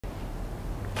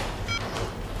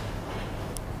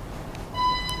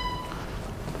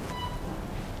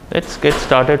Let's get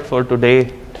started for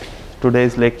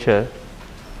today's lecture.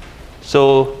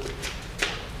 So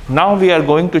now we are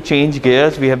going to change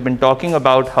gears. We have been talking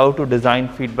about how to design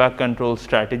feedback control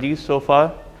strategies so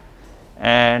far,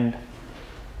 and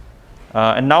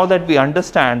now that we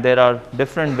understand there are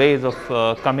different ways of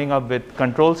coming up with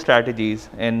control strategies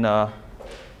in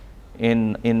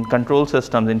control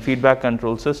systems, in feedback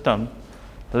control system,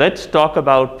 let's talk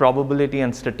about probability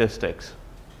and statistics.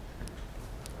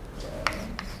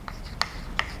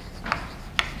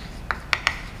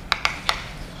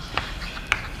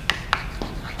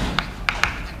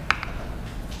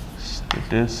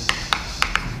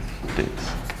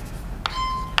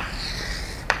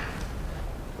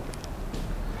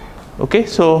 Okay,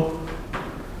 so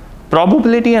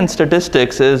probability and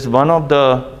statistics is one of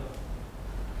the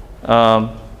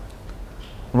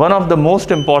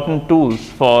most important tools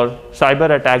for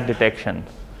cyber attack detection.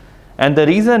 And the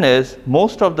reason is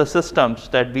most of the systems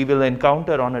that we will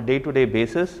encounter on a day-to-day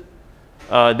basis,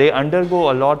 they undergo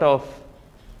a lot of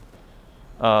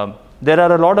there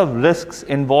are a lot of risks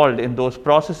involved in those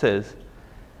processes,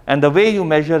 and the way you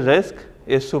measure risk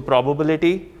is through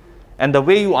probability, and the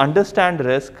way you understand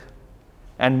risk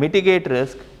and mitigate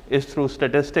risk is through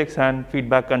statistics and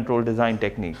feedback control design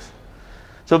techniques.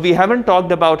 So we haven't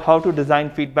talked about how to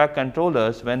design feedback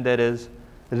controllers when there is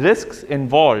risks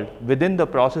involved within the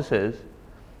processes,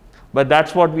 but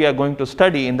that's what we are going to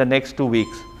study in the next 2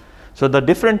 weeks. So the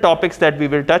different topics that we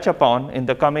will touch upon in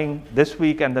the coming this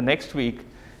week and the next week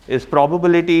is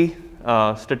probability,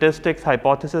 statistics,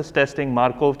 hypothesis testing,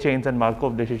 Markov chains, and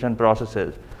Markov decision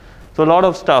processes. So a lot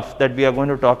of stuff that we are going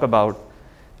to talk about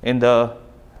in the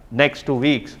next 2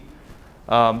 weeks.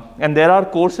 And there are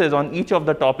courses on each of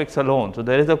the topics alone. So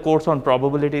there is a course on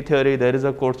probability theory, there is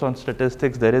a course on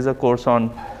statistics, there is a course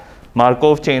on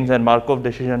Markov chains and Markov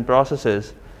decision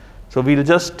processes. So we'll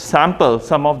just sample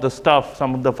some of the stuff,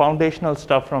 some of the foundational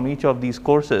stuff from each of these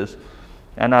courses,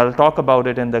 and I'll talk about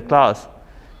it in the class.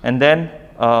 And then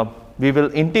we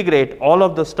will integrate all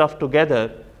of the stuff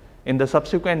together in the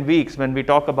subsequent weeks when we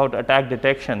talk about attack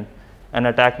detection and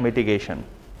attack mitigation.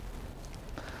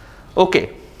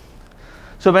 Okay,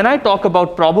 so when I talk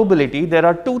about probability, there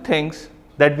are two things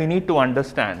that we need to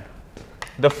understand.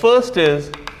 The first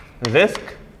is risk,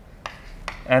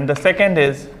 and the second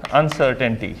is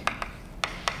uncertainty.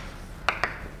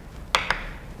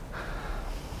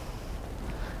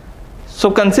 So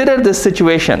consider this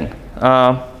situation.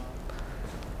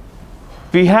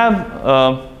 We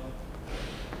have,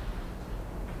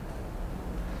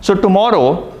 so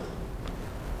tomorrow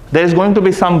there is going to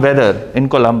be some weather in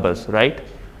Columbus, right?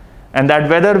 And that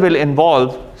weather will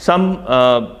involve some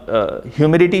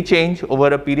humidity change over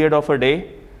a period of a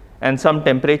day and some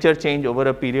temperature change over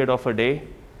a period of a day.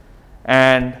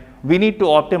 And we need to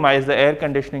optimize the air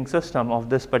conditioning system of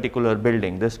this particular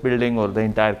building, or the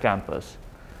entire campus.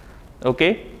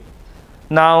 Okay?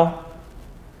 Now,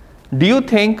 do you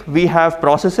think we have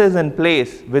processes in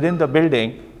place within the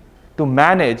building to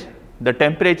manage the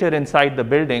temperature inside the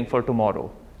building for tomorrow?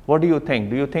 What do you think?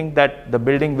 Do you think that the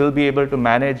building will be able to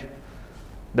manage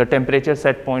the temperature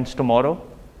set points tomorrow?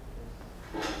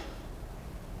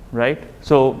 Right?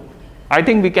 So I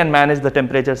think we can manage the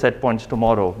temperature set points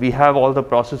tomorrow. We have all the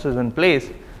processes in place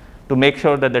to make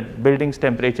sure that the building's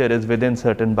temperature is within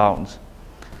certain bounds.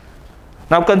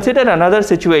 Now consider another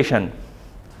situation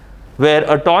where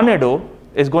a tornado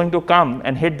is going to come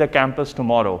and hit the campus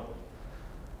tomorrow.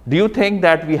 Do you think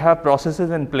that we have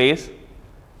processes in place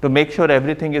to make sure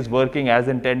everything is working as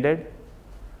intended?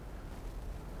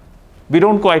 We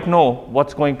don't quite know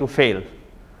what's going to fail.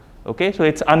 Okay, so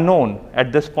it's unknown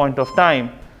at this point of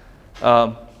time.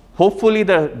 Hopefully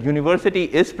the university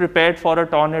is prepared for a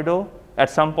tornado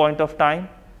at some point of time,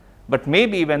 but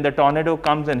maybe when the tornado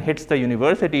comes and hits the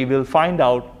university, we'll find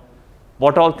out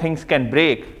what all things can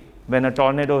break when a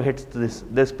tornado hits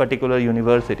this particular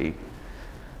university,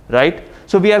 right?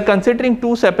 So we are considering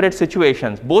two separate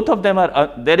situations. Both of them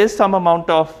are, there is some amount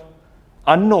of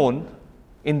unknown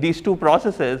in these two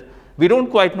processes. We don't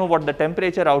quite know what the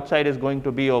temperature outside is going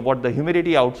to be or what the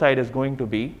humidity outside is going to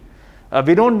be.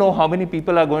 We don't know how many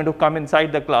people are going to come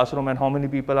inside the classroom and how many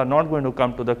people are not going to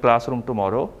come to the classroom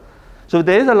tomorrow. So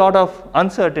there is a lot of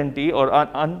uncertainty, or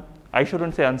I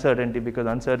shouldn't say uncertainty because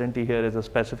uncertainty here is a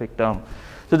specific term.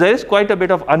 So there is quite a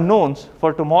bit of unknowns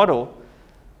for tomorrow,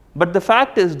 but the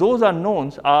fact is those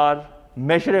unknowns are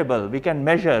measurable. We can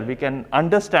measure, we can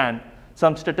understand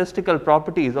some statistical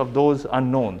properties of those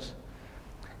unknowns.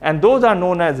 And those are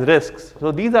known as risks.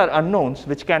 So these are unknowns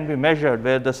which can be measured,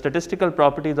 where the statistical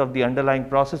properties of the underlying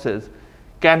processes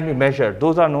can be measured.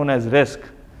 Those are known as risk.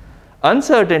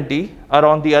 Uncertainty are,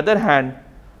 on the other hand,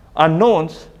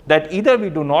 unknowns that either we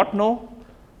do not know,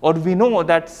 or we know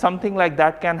that something like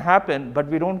that can happen, but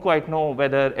we don't quite know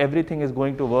whether everything is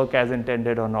going to work as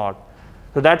intended or not.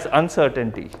 So that's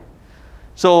uncertainty.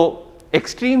 So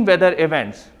extreme weather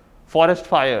events, forest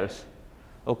fires,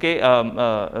 okay,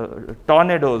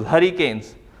 tornadoes,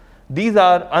 hurricanes, these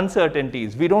are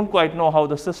uncertainties. We don't quite know how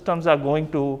the systems are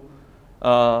going to,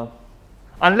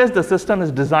 unless the system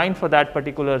is designed for that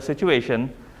particular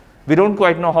situation, we don't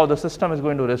quite know how the system is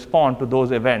going to respond to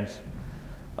those events.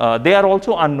 They are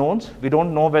also unknowns. We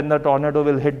don't know when the tornado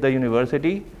will hit the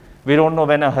university. We don't know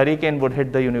when a hurricane would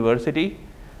hit the university,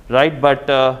 right? But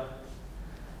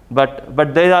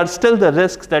there are still the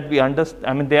risks that we understand.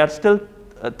 I mean, there are still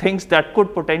things that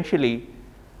could potentially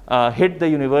hit the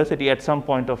university at some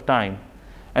point of time,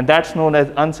 and that's known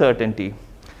as uncertainty.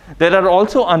 There are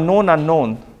also unknown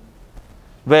unknowns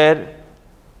where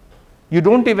you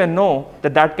don't even know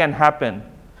that that can happen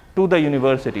to the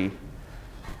university.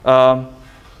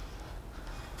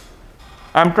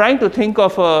 I'm trying to think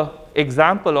of an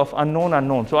example of unknown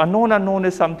unknown. So unknown unknown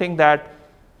is something that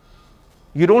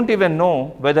you don't even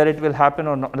know whether it will happen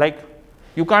or not. Like,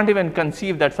 you can't even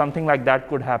conceive that something like that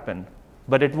could happen,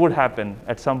 but it would happen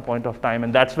at some point of time,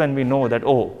 and that's when we know that,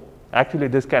 oh, actually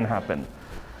this can happen.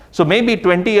 So maybe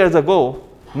 20 years ago,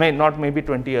 not maybe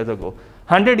 20 years ago,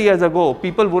 100 years ago,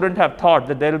 people wouldn't have thought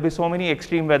that there will be so many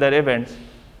extreme weather events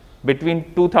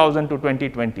between 2000 to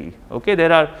 2020. Okay,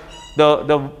 there are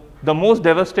the most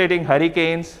devastating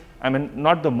hurricanes, I mean,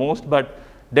 not the most, but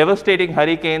devastating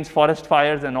hurricanes, forest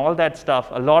fires, and all that stuff,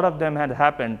 a lot of them had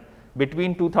happened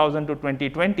between 2000 to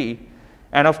 2020.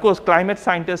 And of course, climate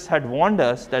scientists had warned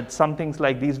us that some things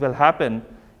like these will happen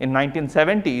in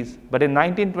 1970s, but in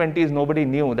 1920s, nobody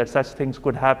knew that such things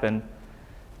could happen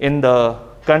in the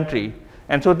country.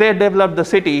 And so they developed the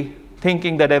city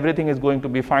thinking that everything is going to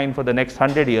be fine for the next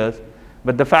 100 years,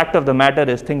 but the fact of the matter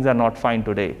is things are not fine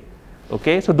today.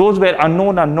 Okay, so those were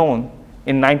unknown unknown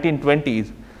in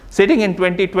 1920s. Sitting in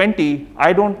 2020,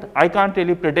 I can't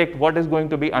really predict what is going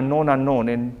to be unknown unknown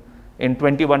in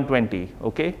 2120.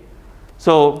 Okay,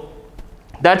 so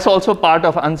that's also part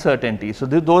of uncertainty. So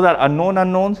those are unknown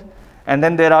unknowns, and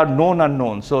then there are known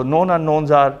unknowns. So known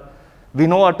unknowns are, we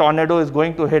know a tornado is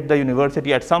going to hit the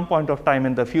university at some point of time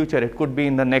in the future. It could be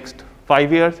in the next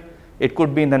 5 years. It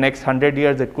could be in the next 100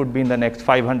 years. It could be in the next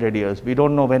 500 years. We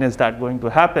don't know when is that going to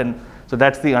happen. So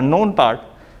that's the unknown part.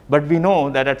 But we know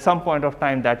that at some point of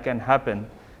time that can happen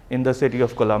in the city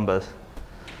of Columbus.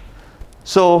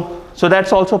 So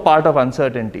that's also part of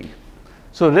uncertainty.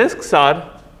 So risks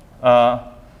are,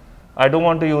 I don't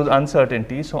want to use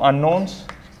uncertainty. So unknowns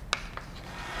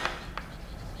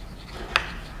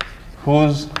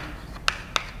whose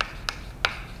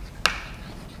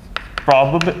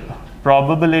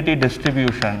probability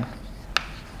distribution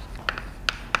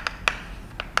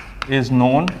is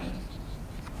known.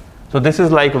 So this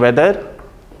is like weather.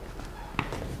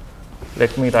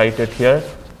 Let me write it here.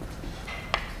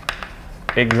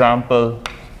 Example,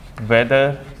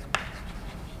 weather,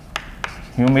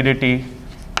 humidity,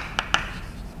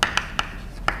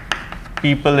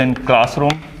 people in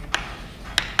classroom,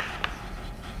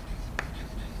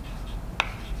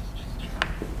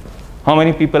 how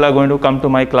many people are going to come to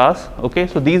my class? Okay,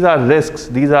 so these are risks.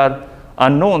 These are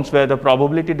unknowns where the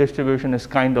probability distribution is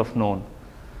kind of known.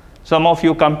 Some of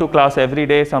you come to class every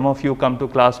day, some of you come to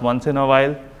class once in a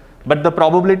while, but the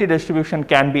probability distribution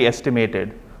can be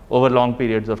estimated over long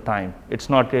periods of time. It's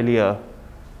not really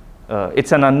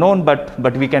it's an unknown,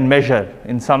 but we can measure,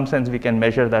 in some sense we can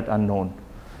measure that unknown.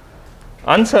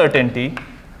 Uncertainty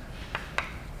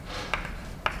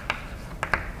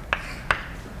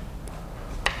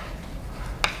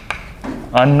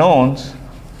unknowns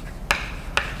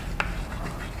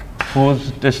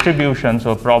whose distributions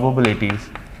or probabilities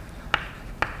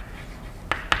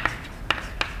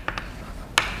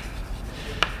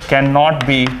cannot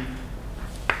be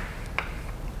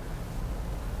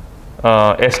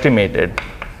estimated.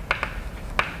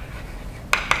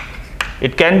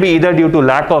 It can be either due to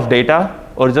lack of data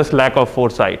or just lack of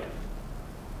foresight.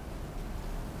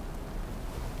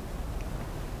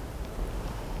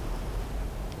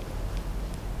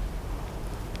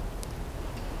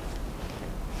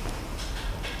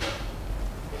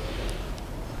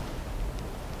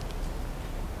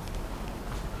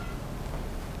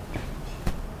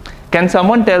 Can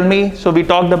someone tell me, so we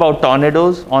talked about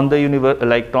tornadoes on the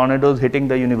like tornadoes hitting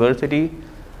the university,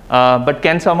 but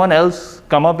can someone else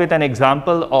come up with an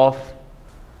example of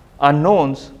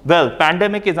unknowns? Well,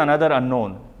 pandemic is another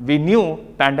unknown. We knew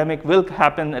pandemic will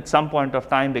happen at some point of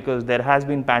time because there has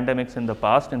been pandemics in the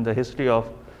past in the history of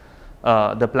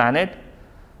the planet.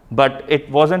 But it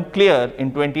wasn't clear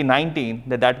in 2019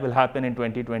 that that will happen in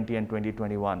 2020 and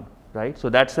 2021, right? So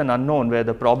that's an unknown where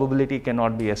the probability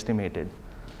cannot be estimated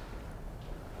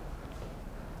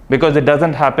because it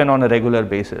doesn't happen on a regular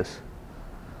basis.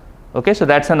 Okay, so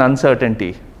that's an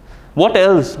uncertainty. What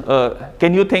else?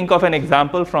 Can you think of an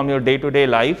example from your day-to-day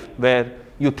life where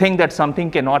you think that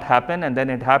something cannot happen and then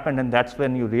it happened and that's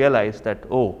when you realize that,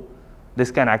 oh,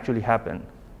 this can actually happen,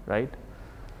 right?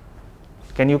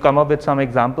 Can you come up with some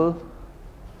example?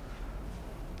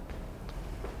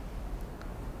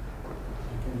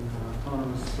 In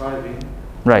autonomous driving,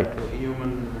 Right. the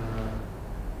human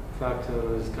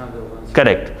factor is kind of uncertain.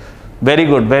 Correct. Very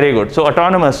good, very good. So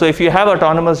autonomous. So if you have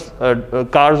autonomous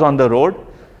cars on the road,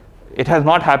 it has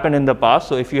not happened in the past.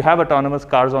 So if you have autonomous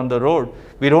cars on the road,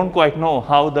 we don't quite know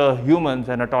how the humans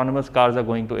and autonomous cars are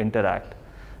going to interact.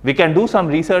 We can do some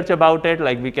research about it,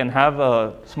 like we can have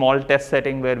a small test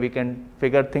setting where we can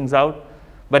figure things out,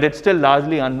 but it's still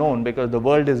largely unknown because the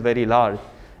world is very large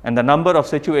and the number of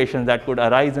situations that could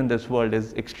arise in this world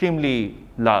is extremely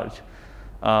large.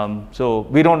 So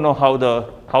we don't know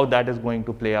how that is going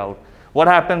to play out. What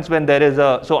happens when there is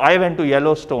so I went to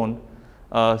Yellowstone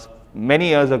many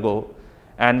years ago,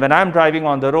 and when I'm driving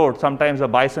on the road, sometimes a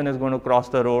bison is going to cross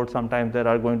the road, sometimes there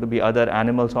are going to be other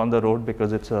animals on the road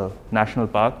because it's a national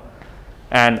park.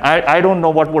 And I don't know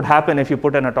what would happen if you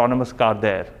put an autonomous car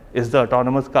there. Is the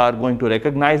autonomous car going to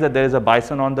recognize that there is a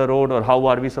bison on the road, or how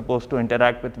are we supposed to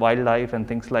interact with wildlife and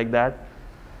things like that?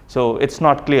 So it's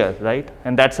not clear, right?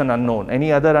 And that's an unknown.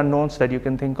 Any other unknowns that you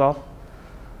can think of?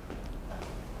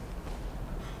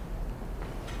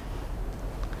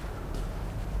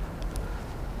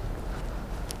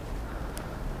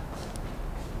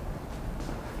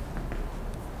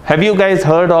 Have you guys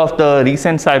heard of the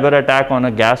recent cyber attack on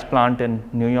a gas plant in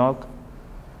New York?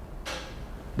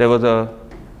 There was a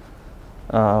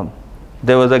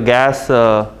gas,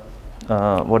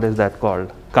 what is that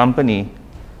called? Company,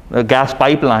 a gas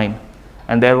pipeline,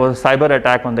 and there was a cyber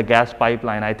attack on the gas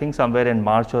pipeline, I think somewhere in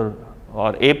March or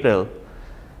April,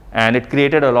 and it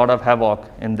created a lot of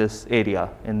havoc in this area,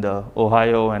 in the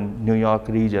Ohio and New York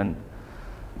region.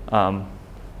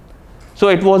 So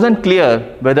it wasn't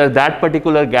clear whether that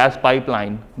particular gas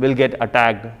pipeline will get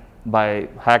attacked by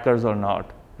hackers or not,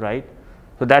 right?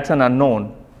 So that's an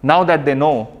unknown. Now that they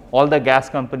know, all the gas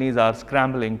companies are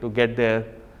scrambling to get their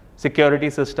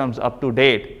security systems up to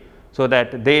date so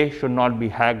that they should not be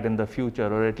hacked in the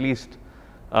future, or at least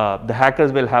the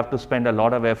hackers will have to spend a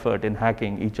lot of effort in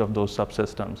hacking each of those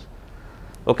subsystems.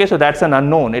 Okay, so that's an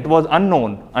unknown. It was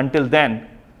unknown until then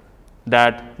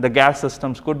that the gas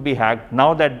systems could be hacked.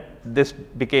 Now that this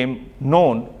became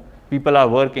known, people are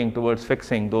working towards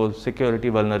fixing those security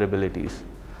vulnerabilities.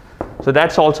 So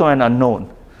that's also an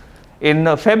unknown.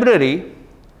 In February,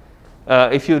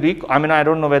 if you recall, I mean, I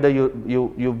don't know whether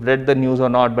you've read the news or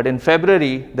not, but in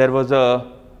February, there was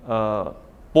a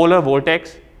polar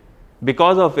vortex,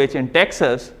 because of which in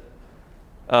Texas,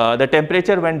 the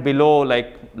temperature went below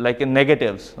like in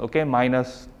negatives, okay,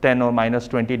 minus 10 or minus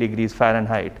 20 degrees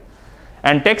Fahrenheit.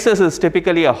 And Texas is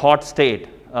typically a hot state.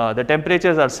 The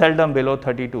temperatures are seldom below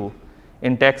 32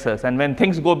 in Texas. And when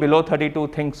things go below 32,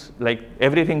 things like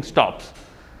everything stops.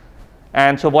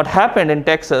 And so what happened in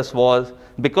Texas was,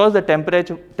 because the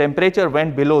temperature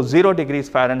went below 0 degrees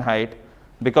Fahrenheit,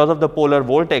 because of the polar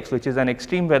vortex, which is an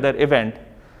extreme weather event,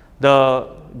 the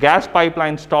gas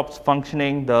pipeline stops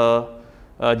functioning, the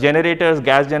gas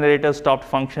generators stopped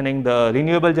functioning, the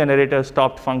renewable generators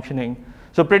stopped functioning.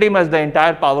 So pretty much the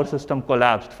entire power system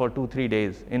collapsed for 2-3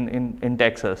 days in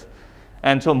Texas.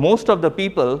 And so most of the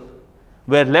people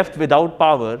were left without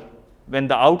power when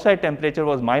the outside temperature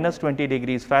was minus 20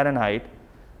 degrees Fahrenheit.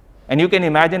 And you can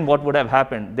imagine what would have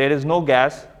happened. There is no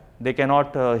gas, they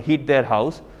cannot heat their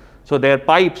house. So their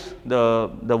pipes, the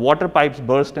water pipes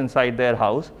burst inside their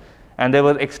house, and there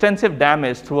was extensive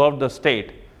damage throughout the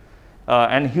state.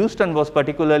 And Houston was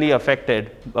particularly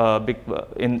affected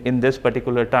in this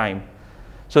particular time.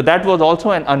 So that was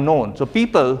also an unknown. So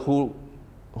people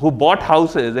who bought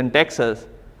houses in Texas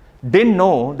didn't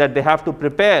know that they have to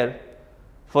prepare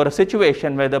for a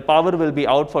situation where the power will be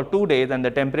out for 2 days and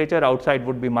the temperature outside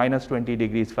would be minus 20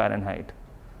 degrees Fahrenheit.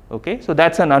 Okay, so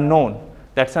that's an unknown.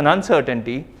 That's an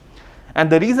uncertainty. And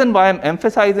the reason why I'm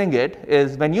emphasizing it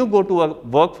is when you go to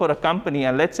work for a company,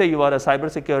 and let's say you are a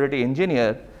cybersecurity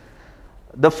engineer,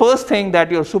 the first thing that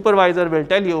your supervisor will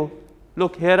tell you,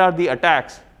 look, here are the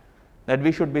attacks that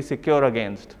we should be secure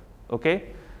against,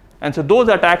 okay? And so those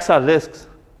attacks are risks.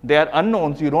 They are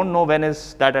unknowns. You don't know when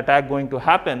is that attack going to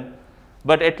happen,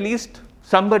 but at least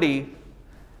somebody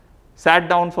sat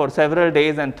down for several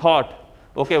days and thought,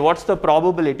 okay, what's the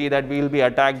probability that we'll be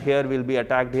attacked here, we'll be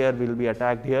attacked here, we'll be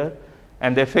attacked here?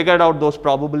 And they figured out those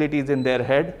probabilities in their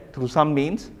head through some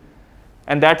means.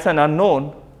 And that's an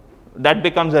unknown. That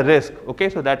becomes a risk. Okay,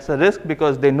 so that's a risk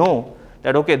because they know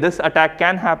that, okay, this attack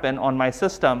can happen on my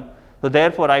system, so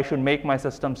therefore I should make my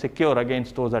system secure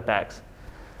against those attacks.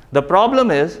 The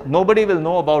problem is nobody will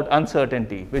know about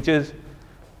uncertainty, which is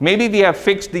maybe we have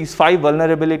fixed these 5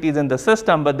 vulnerabilities in the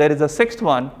system, but there is a 6th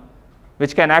one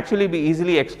which can actually be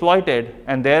easily exploited,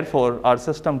 and therefore our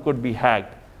system could be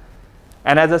hacked.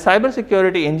 And as a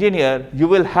cybersecurity engineer, you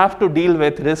will have to deal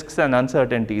with risks and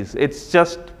uncertainties. It's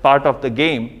just part of the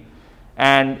game.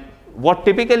 And what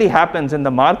typically happens in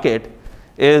the market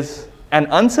is an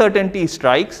uncertainty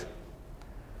strikes,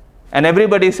 and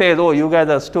everybody says, oh, you guys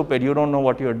are stupid, you don't know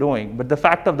what you're doing. But the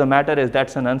fact of the matter is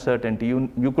that's an uncertainty.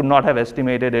 You could not have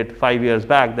estimated it 5 years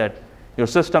back that your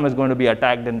system is going to be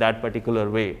attacked in that particular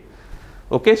way.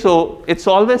 Okay, so it's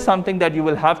always something that you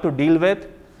will have to deal with.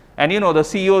 And the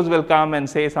CEOs will come and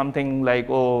say something like,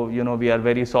 oh, we are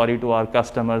very sorry to our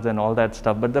customers and all that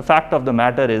stuff. But the fact of the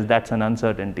matter is that's an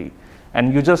uncertainty.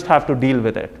 And you just have to deal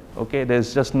with it. Okay,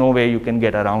 there's just no way you can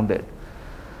get around it.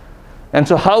 And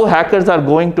so how hackers are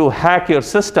going to hack your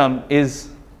system is,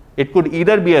 it could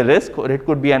either be a risk or it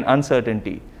could be an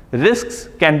uncertainty. Risks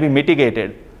can be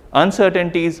mitigated.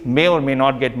 Uncertainties may or may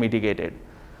not get mitigated.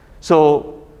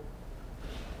 So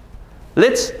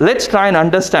let's try and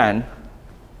understand.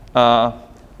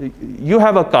 You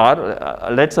have a car.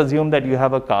 Let's assume that you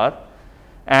have a car,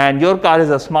 and your car is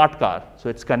a smart car. So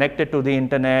it's connected to the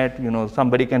internet.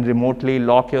 Somebody can remotely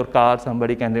lock your car.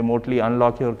 Somebody can remotely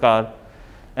unlock your car,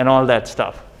 and all that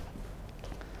stuff.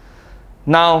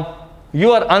 Now,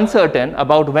 you are uncertain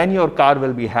about when your car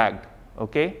will be hacked.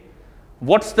 Okay,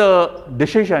 what's the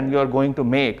decision you are going to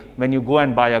make when you go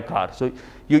and buy a car? So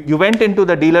you went into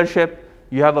the dealership.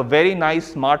 You have a very nice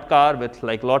smart car with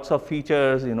like lots of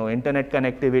features, internet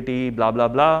connectivity, blah, blah,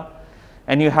 blah.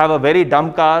 And you have a very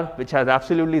dumb car which has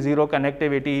absolutely zero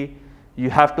connectivity. You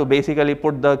have to basically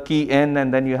put the key in,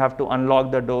 and then you have to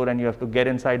unlock the door, and you have to get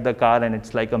inside the car, and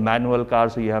it's like a manual car,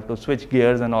 so you have to switch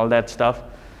gears and all that stuff.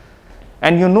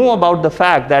 And you know about the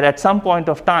fact that at some point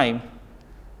of time,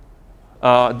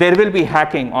 there will be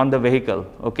hacking on the vehicle.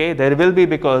 Okay, there will be,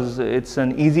 because it's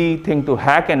an easy thing to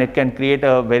hack and it can create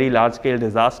a very large scale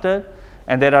disaster.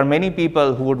 And there are many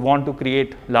people who would want to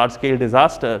create large scale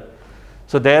disaster.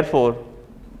 So therefore,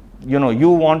 you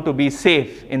want to be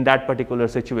safe in that particular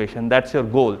situation. That's your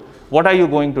goal. What are you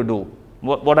going to do?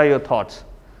 What are your thoughts?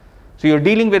 So you're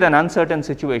dealing with an uncertain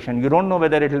situation. You don't know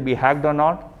whether it will be hacked or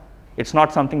not. It's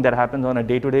not something that happens on a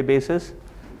day-to-day basis.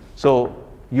 So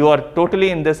you are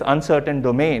totally in this uncertain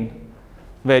domain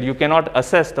where you cannot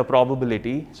assess the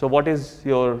probability. So what is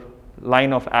your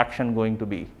line of action going to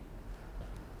be?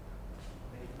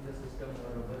 Making the system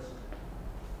more robust.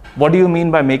 What do you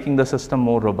mean by making the system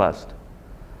more robust?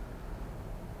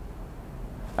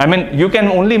 I mean, you can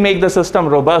only make the system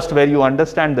robust where you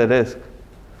understand the risk.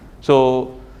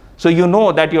 So you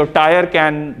know that your tire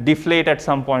can deflate at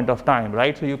some point of time,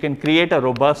 right? So you can create a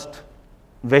robust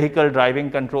vehicle driving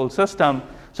control system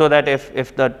so that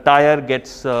if the tire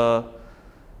gets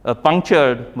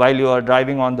punctured while you are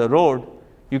driving on the road,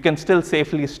 you can still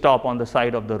safely stop on the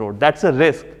side of the road. That's a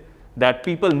risk that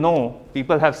people know.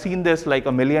 People have seen this like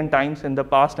a million times in the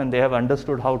past, and they have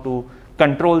understood how to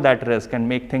control that risk and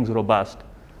make things robust.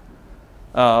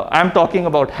 I'm talking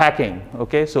about hacking.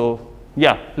 Okay, so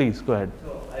yeah, please go ahead.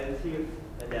 So I will see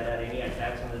if there are any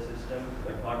attacks on the system,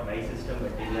 but not my system,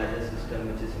 but any other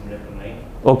system which is similar to mine.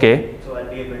 Okay. So I'll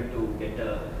be able to get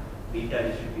a beta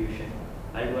distribution.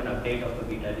 I'll do an update of the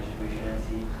beta distribution and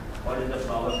see what is the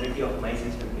probability of my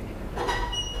system getting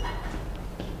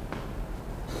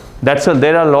attacked.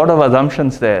 There are a lot of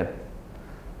assumptions there.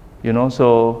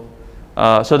 So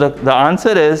the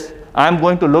answer is, I'm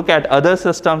going to look at other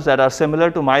systems that are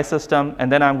similar to my system, and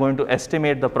then I'm going to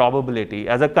estimate the probability.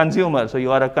 As a consumer, so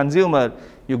you are a consumer,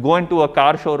 you go into a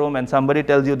car showroom and somebody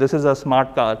tells you this is a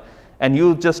smart car, and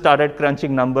you just started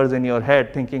crunching numbers in your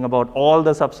head, thinking about all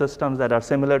the subsystems that are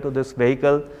similar to this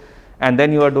vehicle, and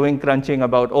then you are doing crunching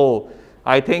about, oh,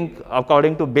 I think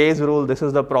according to Bayes' rule, this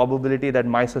is the probability that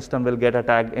my system will get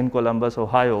attacked in Columbus,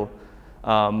 Ohio,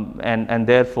 and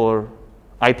therefore,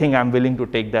 I think I'm willing to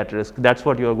take that risk. That's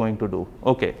what you're going to do.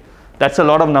 Okay, that's a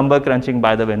lot of number crunching,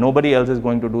 by the way. Nobody else is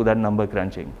going to do that number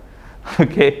crunching.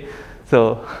 Okay,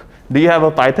 so do you have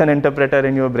a Python interpreter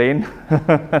in your brain?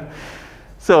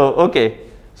 So,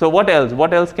 okay, so what else?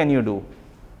 What else can you do?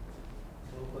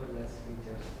 Go for less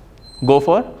features. Go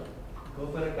for? Go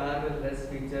for a car with less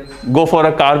features. Go for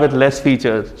a car with less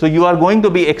features. So you are going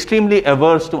to be extremely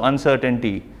averse to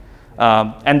uncertainty.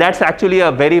 And that's actually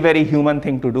a very, very human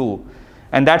thing to do.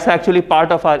 And that's actually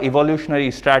part of our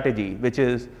evolutionary strategy, which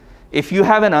is if you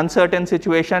have an uncertain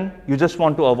situation, you just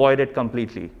want to avoid it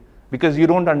completely because you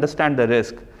don't understand the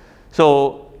risk.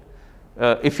 So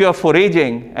if you're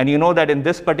foraging and you know that in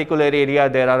this particular area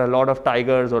there are a lot of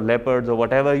tigers or leopards or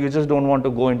whatever, you just don't want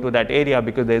to go into that area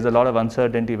because there's a lot of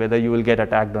uncertainty whether you will get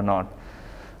attacked or not.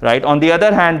 Right? On the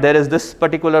other hand, there is this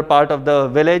particular part of the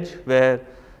village where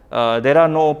there are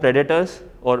no predators,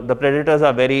 or the predators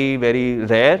are very, very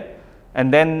rare,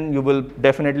 and then you will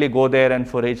definitely go there and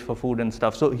forage for food and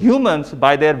stuff. So humans,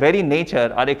 by their very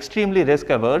nature, are extremely risk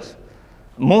averse.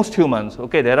 Most humans,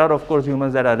 okay, there are of course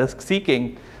humans that are risk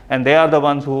seeking, and they are the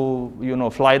ones who, you know,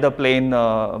 fly the plane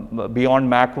beyond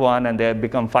Mach 1 and they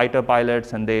become fighter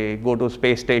pilots and they go to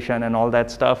space station and all that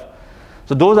stuff.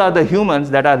 So those are the humans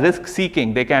that are risk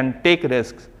seeking. They can take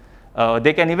risks.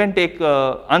 They can even take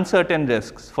uncertain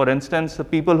risks. For instance, the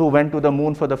people who went to the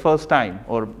moon for the first time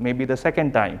or maybe the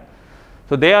second time.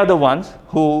 So they are the ones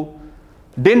who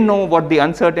didn't know what the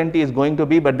uncertainty is going to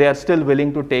be, but they are still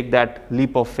willing to take that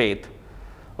leap of faith.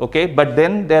 Okay, but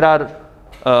then there are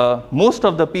most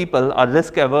of the people are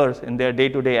risk averse in their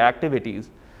day-to-day activities.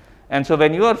 And so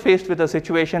when you are faced with a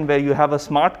situation where you have a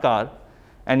smart car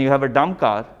and you have a dumb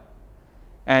car,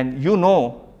 and you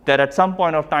know that at some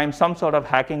point of time some sort of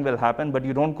hacking will happen, but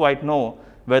you don't quite know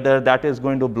whether that is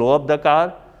going to blow up the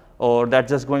car or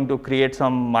that's just going to create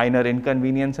some minor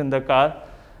inconvenience in the car.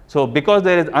 So because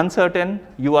there is uncertain,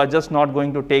 you are just not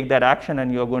going to take that action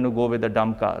and you are going to go with a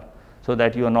dumb car so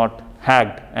that you are not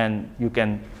hacked and you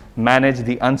can manage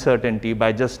the uncertainty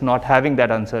by just not having that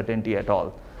uncertainty at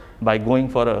all, by going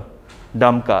for a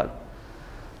dumb car.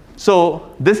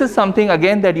 So this is something,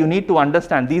 again, that you need to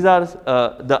understand. These are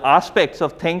the aspects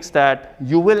of things that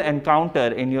you will encounter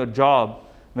in your job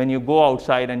when you go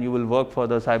outside and you will work for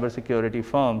the cybersecurity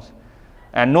firms.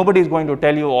 And nobody is going to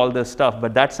tell you all this stuff,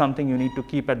 but that's something you need to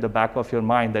keep at the back of your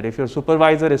mind, that if your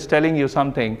supervisor is telling you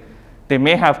something, they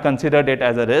may have considered it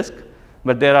as a risk,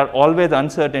 but there are always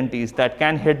uncertainties that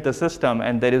can hit the system,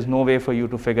 and there is no way for you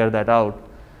to figure that out,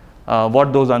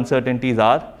 what those uncertainties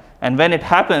are. And when it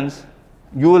happens,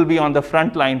 you will be on the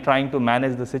front line trying to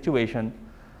manage the situation,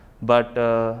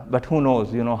 but who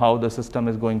knows, you know, how the system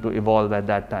is going to evolve at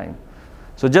that time.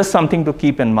 So just something to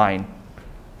keep in mind.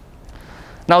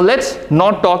 Now let's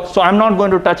not talk, so I'm not going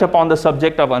to touch upon the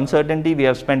subject of uncertainty. We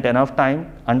have spent enough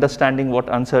time understanding what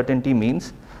uncertainty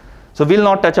means. So we'll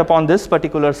not touch upon this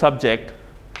particular subject,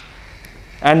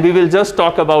 and we will just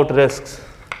talk about risks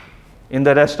in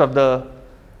the rest of the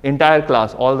entire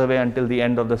class, all the way until the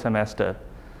end of the semester.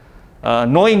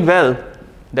 Knowing well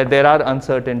that there are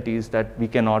uncertainties that we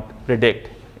cannot predict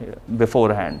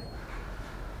beforehand.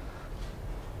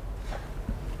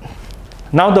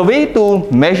 Now the way to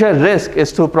measure risk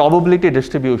is through probability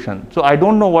distribution. So I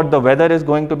don't know what the weather is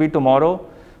going to be tomorrow,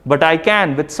 but I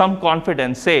can with some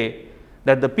confidence say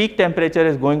that the peak temperature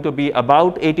is going to be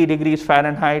about 80 degrees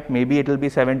Fahrenheit, maybe it will be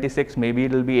 76, maybe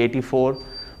it will be 84,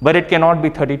 but it cannot be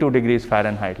 32 degrees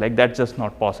Fahrenheit, like that's just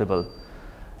not possible.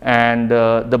 And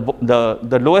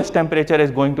the lowest temperature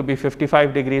is going to be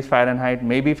 55 degrees Fahrenheit,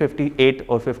 maybe 58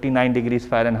 or 59 degrees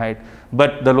Fahrenheit,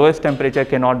 but the lowest temperature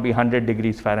cannot be 100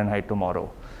 degrees Fahrenheit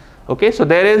tomorrow. Okay, so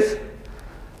there is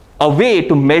a way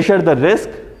to measure the risk,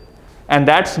 and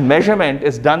that measurement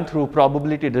is done through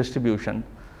probability distribution.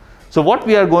 So what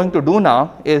we are going to do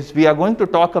now is we are going to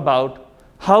talk about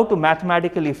how to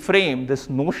mathematically frame this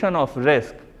notion of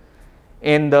risk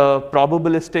in the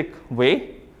probabilistic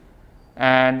way.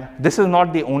 And this is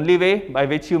not the only way by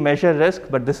which you measure risk,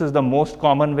 but this is the most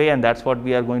common way, and that's what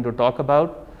we are going to talk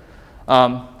about.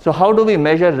 So how do we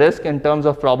measure risk in terms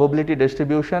of probability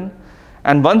distribution?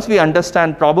 And once we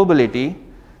understand probability,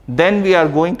 then we are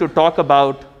going to talk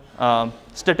about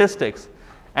statistics.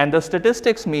 And the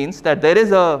statistics means that there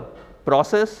is a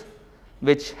process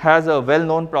which has a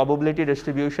well-known probability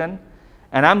distribution,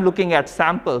 and I'm looking at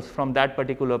samples from that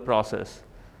particular process.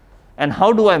 And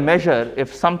how do I measure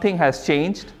if something has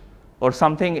changed or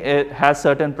something has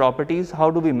certain properties? How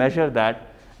do we measure that?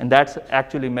 And that's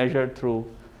actually measured through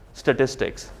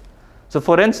statistics. So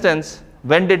for instance,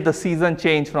 when did the season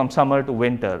change from summer to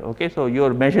winter? Okay, so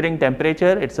you're measuring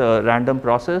temperature. It's a random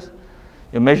process.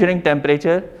 You're measuring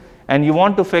temperature, and you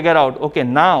want to figure out, okay,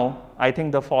 now I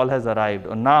think the fall has arrived,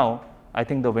 or now I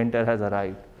think the winter has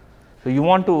arrived. So you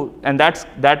want to, and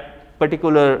that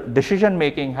particular decision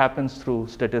making happens through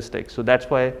statistics. So that's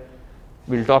why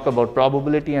we'll talk about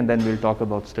probability, and then we'll talk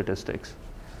about statistics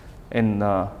in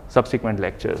subsequent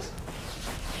lectures.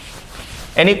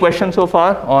 Any questions so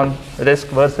far on risk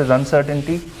versus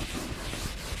uncertainty?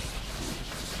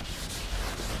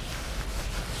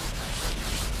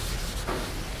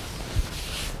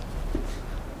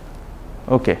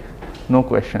 Okay, no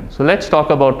question. So let's talk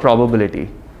about probability.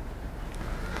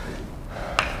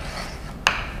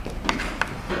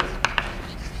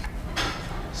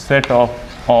 Set of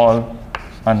all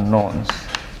unknowns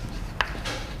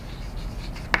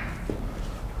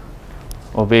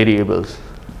or variables.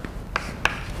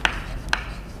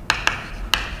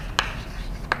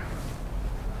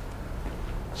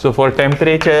 So for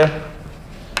temperature,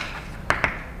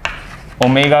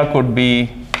 omega could be,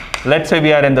 let's say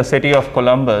we are in the city of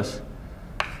Columbus,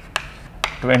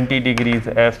 20 degrees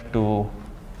F to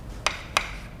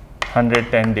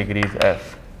 110 degrees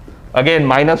F. Again,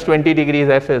 minus 20 degrees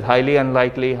F is highly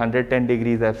unlikely, 110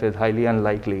 degrees F is highly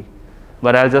unlikely,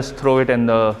 but I'll just throw it in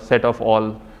the set of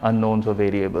all unknowns or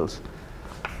variables.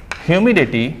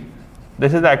 Humidity,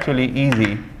 this is actually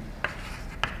easy.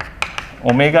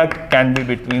 Omega can be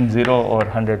between 0 or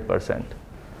 100%.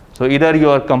 So either you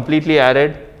are completely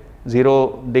arid,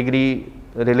 0 degree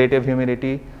relative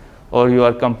humidity, or you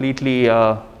are completely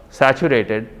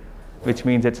saturated, which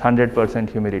means it's 100%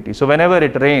 humidity. So whenever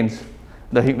it rains,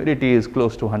 the humidity is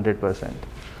close to 100%.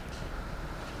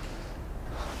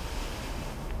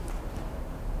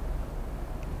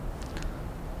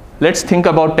 Let's think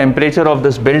about temperature of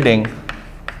this building.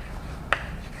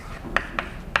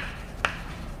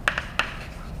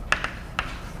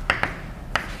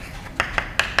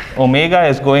 Omega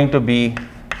is going to be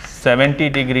 70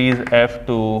 degrees F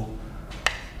to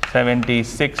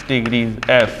 76 degrees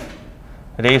F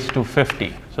raised to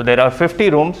 50. So there are 50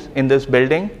 rooms in this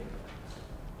building,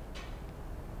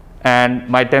 and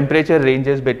my temperature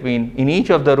ranges between, in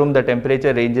each of the room the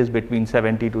temperature ranges between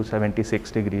 70 to 76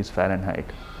 degrees Fahrenheit.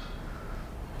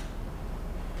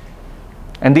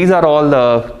 And these are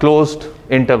all closed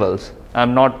intervals.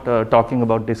 I'm not talking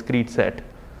about discrete set.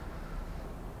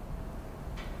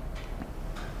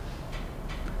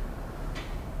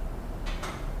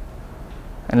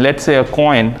 And let's say a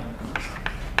coin,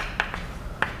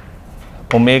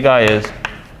 omega is,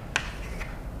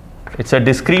 it's a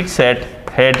discrete set,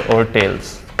 head or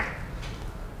tails.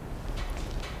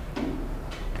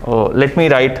 Oh, let me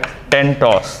write 10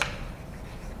 toss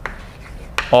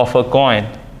of a coin.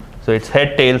 So it's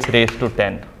head tails raised to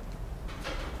 10.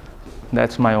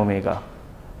 That's my omega.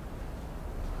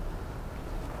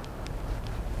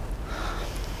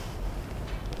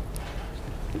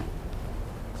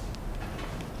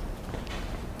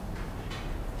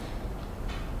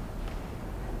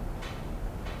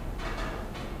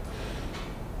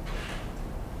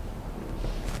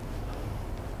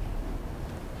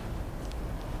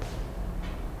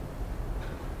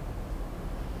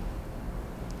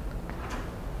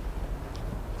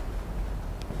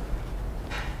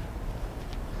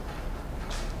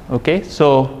 Okay,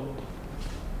 so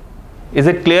is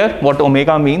it clear what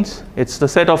omega means? It's the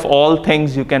set of all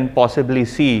things you can possibly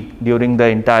see during the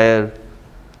entire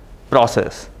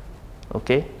process.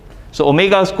 Okay, so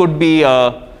omegas could be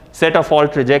a set of all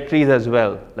trajectories as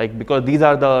well, like, because these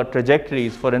are the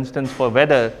trajectories. For instance, for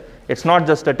weather, it's not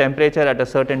just a temperature at a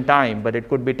certain time, but it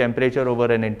could be temperature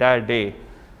over an entire day.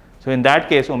 So in that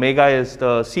case, omega is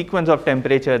the sequence of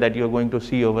temperature that you're going to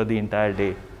see over the entire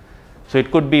day. So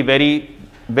it could be very,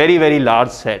 very large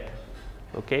set.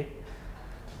 Okay.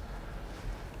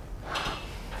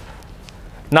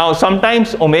 Now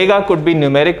sometimes omega could be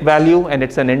numeric value and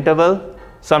it's an interval.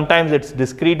 Sometimes it's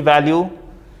discrete value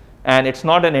and it's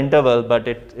not an interval, but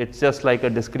it's just like a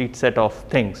discrete set of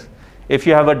things. If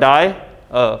you have a die,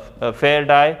 a fair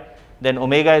die, then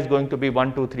omega is going to be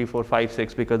 1, 2, 3, 4, 5,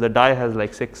 6, because the die has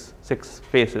like six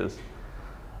faces.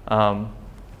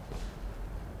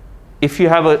 If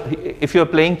you're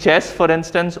playing chess, for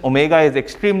instance, omega is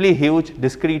extremely huge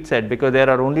discrete set, because there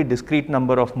are only discrete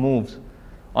number of moves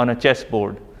on a chess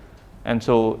board. And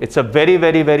so it's a very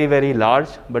large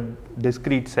but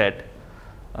discrete set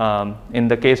in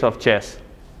the case of chess.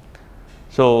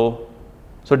 So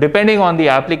depending on the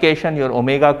application, your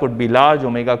omega could be large,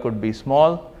 omega could be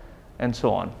small, and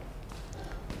so on.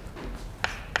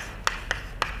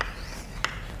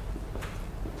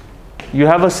 You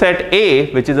have a set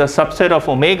A, which is a subset of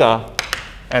omega,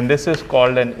 and this is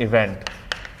called an event.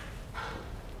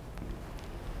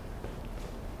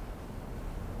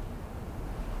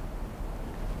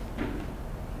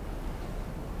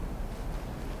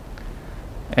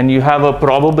 And you have a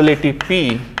probability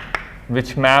P,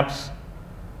 which maps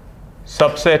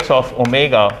subsets of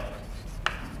omega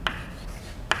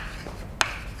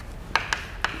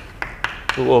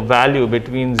to a value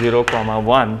between 0,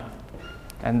 1.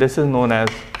 And this is known as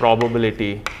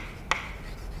probability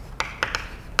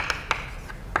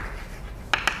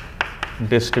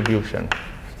distribution.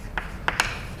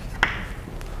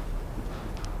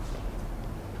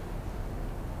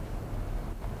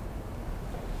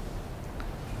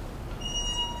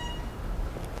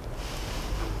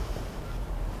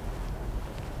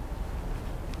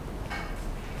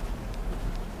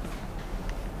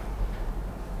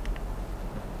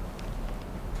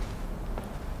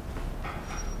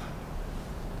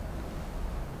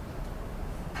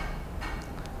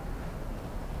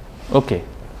 Okay,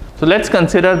 so let's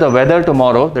consider the weather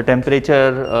tomorrow, the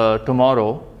temperature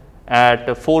tomorrow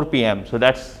at 4 p.m. So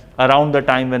that's around the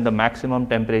time when the maximum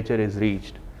temperature is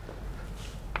reached.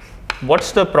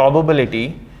 What's the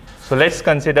probability? So let's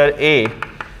consider A.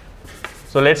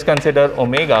 So let's consider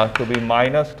omega to be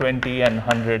minus 20 and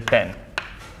 110.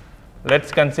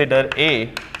 Let's consider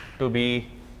A to be,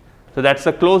 so that's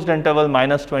a closed interval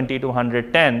minus 20 to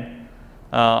 110.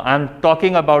 I'm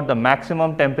talking about the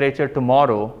maximum temperature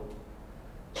tomorrow.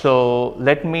 So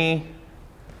let me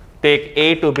take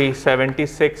A to be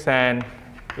 76 and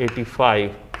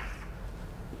 85.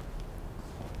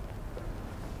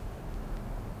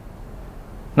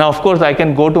 Now, of course, I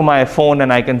can go to my phone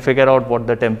and I can figure out what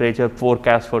the temperature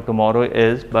forecast for tomorrow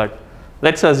is, but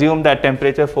let's assume that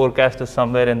temperature forecast is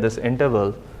somewhere in this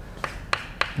interval.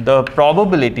 The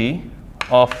probability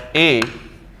of A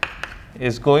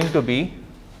is going to be,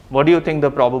 what do you think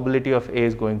the probability of A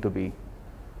is going to be?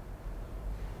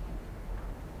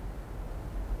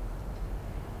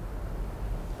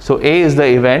 So A is the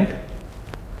event,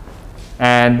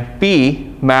 and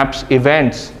P maps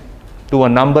events to a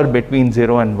number between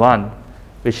 0 and 1,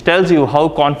 which tells you how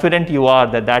confident you are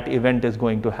that that event is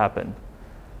going to happen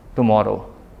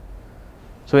tomorrow.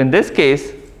 So in this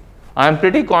case, I'm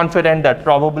pretty confident that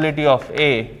probability of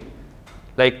A,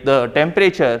 like the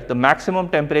temperature, the maximum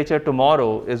temperature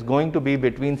tomorrow is going to be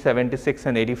between 76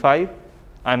 and 85.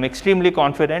 I'm extremely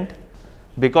confident,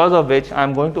 because of which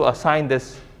I'm going to assign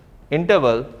this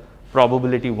interval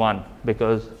probability 1,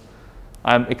 because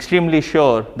I'm extremely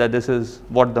sure that this is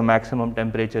what the maximum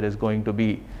temperature is going to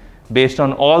be based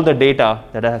on all the data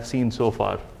that I have seen so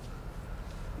far.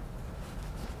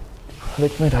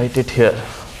 Let me write it here.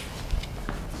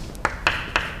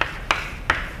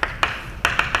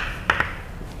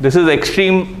 This is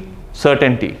extreme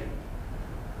certainty.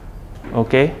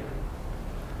 Okay.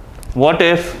 What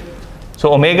if,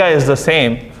 so omega is the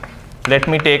same. Let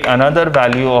me take another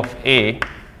value of A,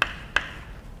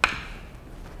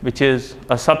 which is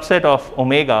a subset of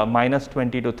omega minus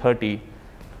 20 to 30.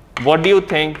 What do you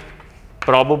think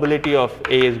probability of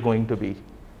A is going to be?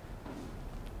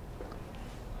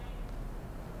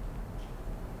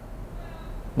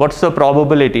 What's the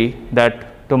probability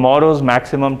that tomorrow's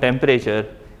maximum temperature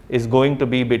is going to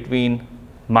be between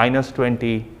minus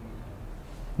 20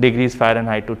 degrees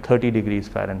Fahrenheit to 30 degrees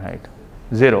Fahrenheit?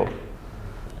 0.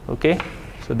 Okay?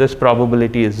 So this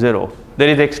probability is 0. There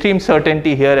is extreme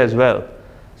certainty here as well.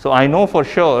 So I know for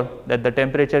sure that the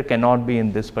temperature cannot be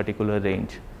in this particular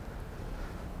range.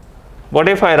 What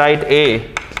if I write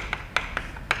A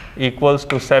equals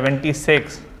to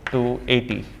 76 to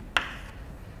 80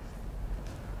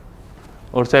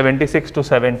 or 76 to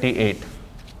 78?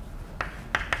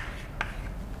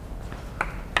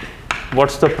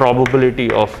 What's the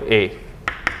probability of A?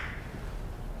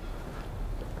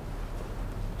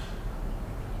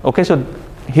 Okay, so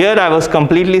here I was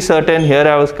completely certain, here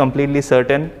I was completely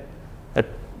certain that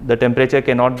the temperature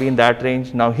cannot be in that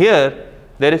range. Now here,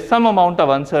 there is some amount of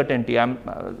uncertainty.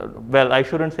 Well, I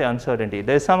shouldn't say uncertainty.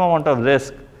 There is some amount of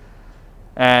risk.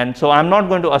 And so I'm not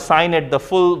going to assign it the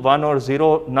full 1 or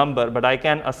 0 number, but I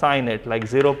can assign it like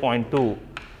 0.2,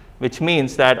 which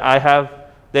means that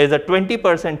there is a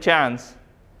 20% chance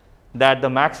that the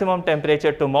maximum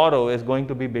temperature tomorrow is going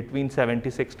to be between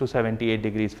 76 to 78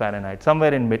 degrees Fahrenheit,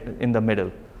 somewhere in the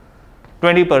middle,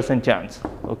 20% chance,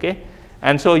 okay?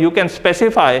 And so you can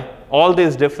specify all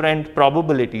these different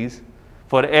probabilities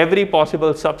for every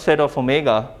possible subset of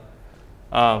omega,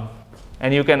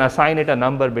 and you can assign it a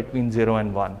number between 0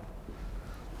 and 1.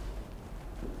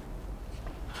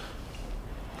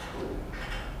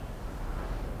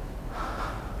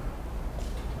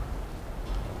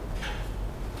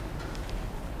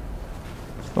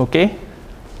 Okay,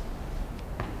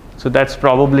 so that's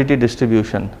probability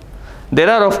distribution. There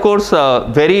are, of course,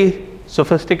 very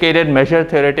sophisticated measure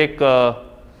theoretic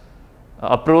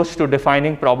approach to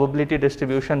defining probability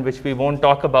distribution, which we won't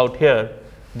talk about here.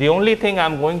 The only thing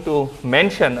I'm going to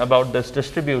mention about this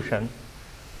distribution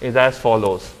is as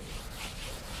follows.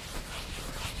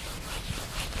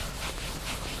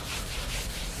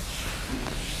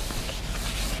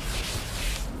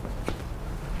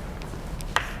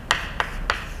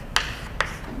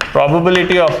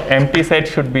 Probability of empty set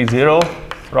should be 0.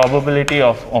 Probability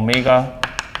of omega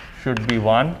should be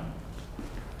 1.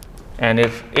 And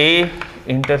if A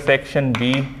intersection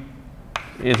B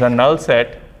is a null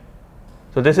set,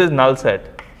 so this is null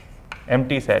set,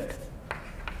 empty set,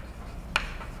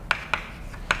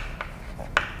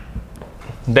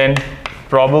 then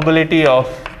probability of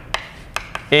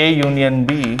A union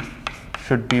B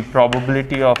should be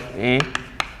probability of A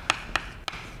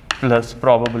plus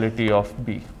probability of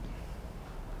B.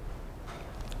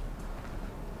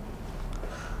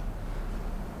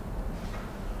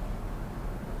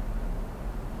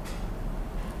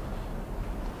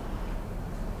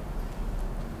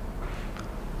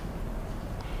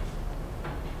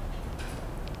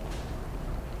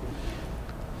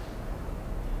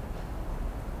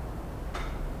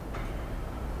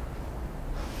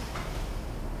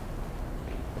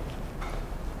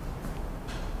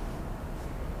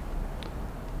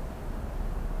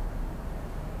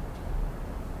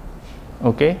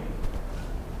 Okay.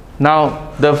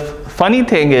 Now, the funny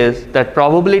thing is that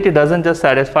probability doesn't just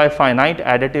satisfy finite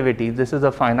additivity. This is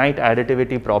a finite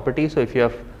additivity property. So if you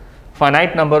have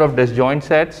finite number of disjoint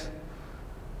sets,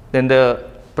 then the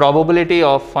probability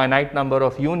of finite number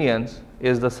of unions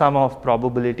is the sum of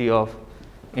probability of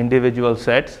individual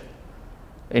sets,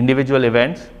 individual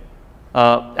events.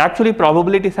 Actually,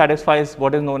 probability satisfies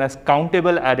what is known as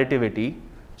countable additivity.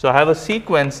 So I have a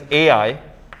sequence AI.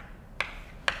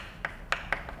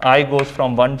 I goes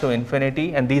from 1 to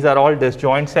infinity, and these are all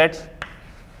disjoint sets.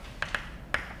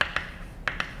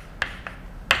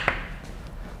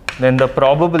 Then the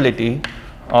probability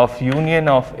of union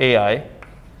of AI,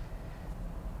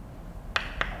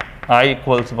 I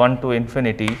equals 1 to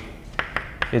infinity,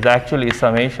 is actually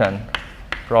summation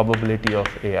probability of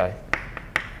AI,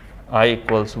 I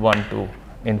equals 1 to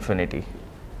infinity.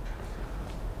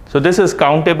 So this is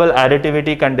countable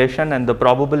additivity condition, and the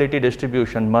probability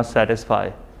distribution must satisfy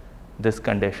this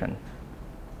condition.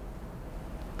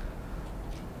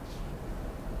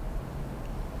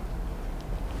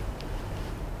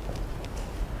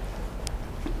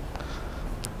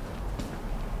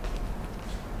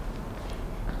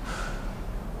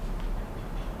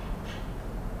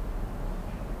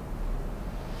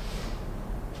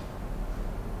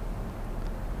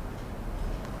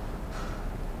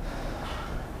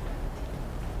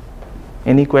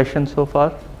 Any questions so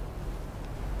far?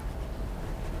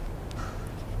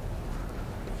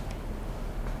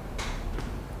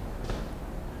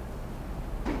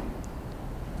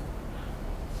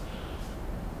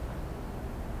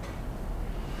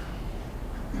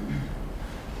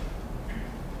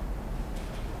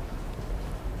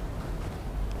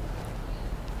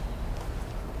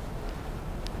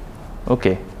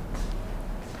 Okay.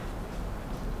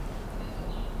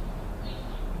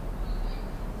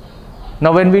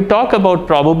 Now, when we talk about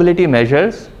probability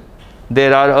measures,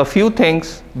 there are a few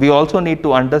things we also need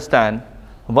to understand.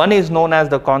 One is known as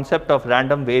the concept of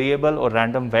random variable or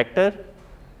random vector,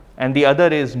 and the other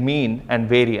is mean and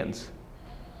variance.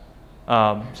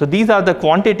 So these are the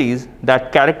quantities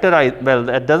that characterize, well,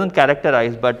 that doesn't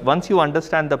characterize, but once you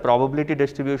understand the probability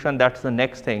distribution, that's the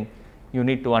next thing you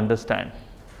need to understand.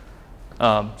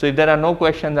 So if there are no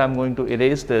questions, I'm going to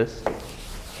erase this,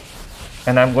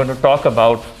 and I'm going to talk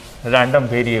about random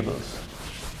variables.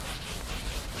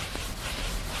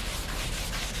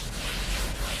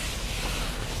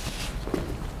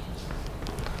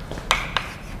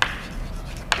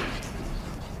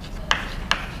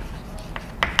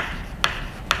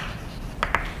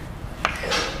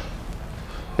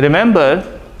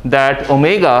 Remember that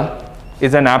omega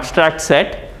is an abstract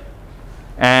set,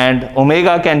 and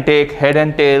omega can take head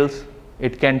and tails,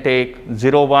 it can take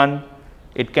 0, 1,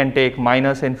 it can take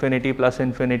minus infinity, plus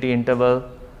infinity interval.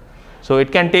 So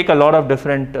it can take a lot of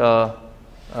different,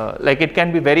 like it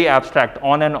can be very abstract,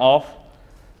 on and off.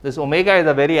 This omega is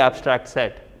a very abstract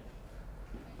set.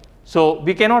 So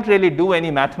we cannot really do any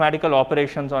mathematical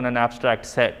operations on an abstract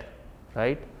set,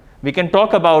 right? We can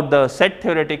talk about the set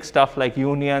theoretic stuff like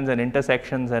unions and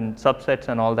intersections and subsets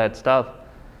and all that stuff,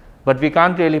 but we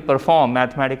can't really perform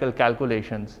mathematical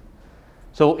calculations.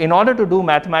 So in order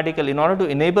to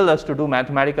enable us to do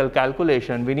mathematical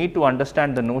calculation, we need to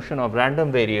understand the notion of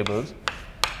random variables,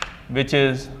 which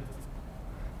is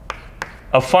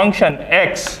a function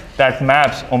x that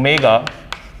maps omega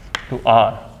to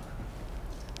R,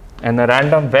 and a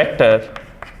random vector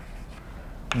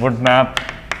would map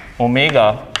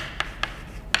omega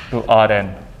to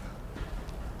Rn.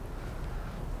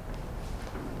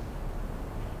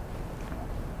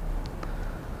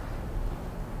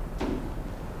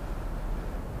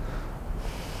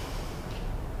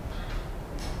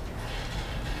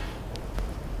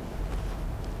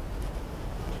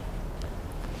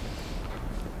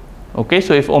 Okay,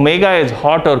 so if omega is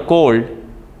hot or cold,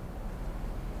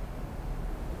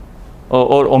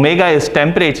 or omega is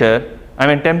temperature, I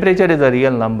mean temperature is a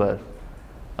real number.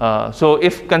 So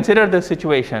if consider this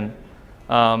situation,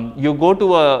 you go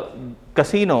to a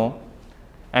casino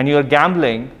and you're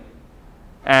gambling,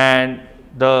 and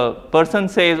the person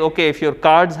says, okay, if your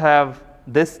cards have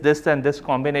this, this, and this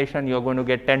combination, you're going to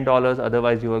get $10,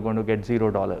 otherwise you are going to get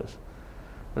 $0,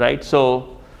 right?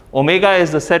 So omega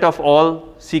is the set of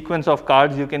all sequence of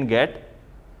cards you can get,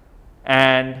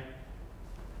 and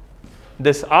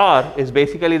this R is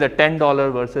basically the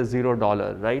 $10 versus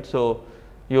 $0, right? So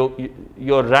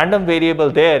your random variable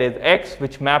there is x,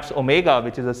 which maps omega,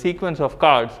 which is a sequence of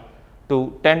cards,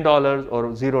 to $10 or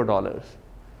 $0,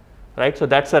 right? So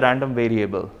that's a random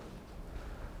variable.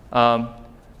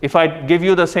 If I give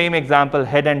you the same example,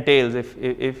 head and tails,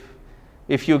 if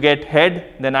If you get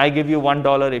head, then I give you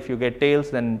 $1. If you get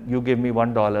tails, then you give me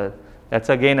 $1. That's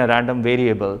again a random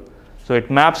variable. So it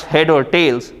maps head or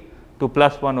tails to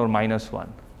 +1 or -1.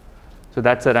 So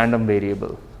that's a random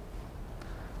variable.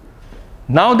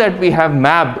 Now that we have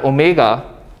mapped omega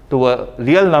to a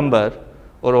real number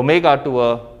or omega to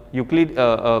a Euclid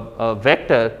a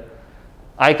vector,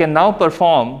 I can now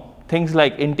perform things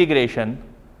like integration,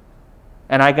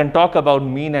 and I can talk about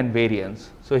mean and variance.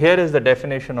 So here is the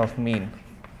definition of mean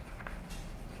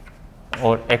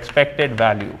or expected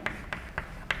value.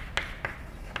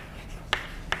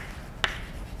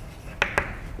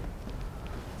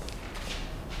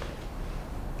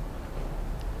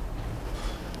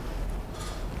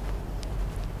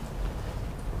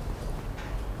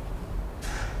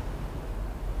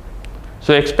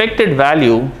 So expected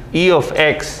value E of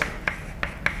x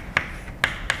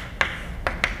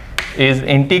is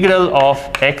integral of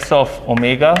x of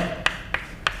omega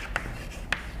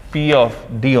p of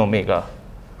d omega,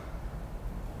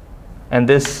 and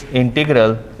this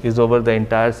integral is over the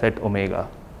entire set omega.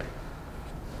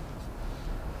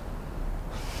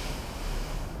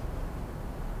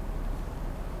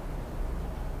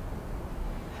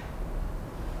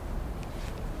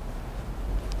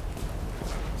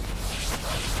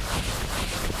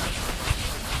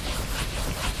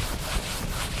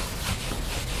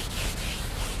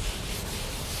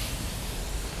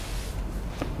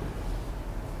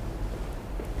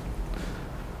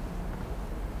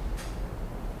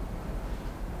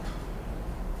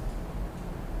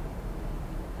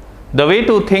 The way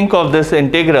to think of this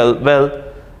integral, well,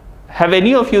 have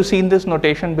any of you seen this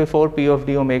notation before, P of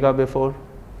d omega before?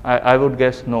 I would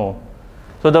guess no.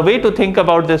 So the way to think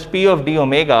about this P of d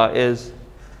omega is,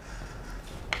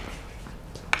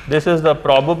 this is the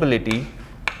probability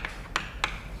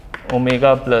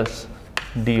omega plus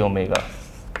d omega.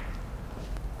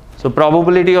 So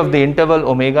probability of the interval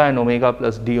omega and omega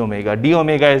plus d omega. D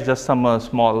omega is just some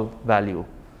small value,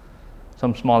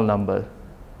 some small number.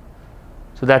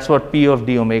 So that's what P of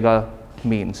d omega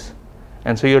means.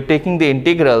 And so you're taking the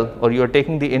integral, or you're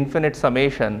taking the infinite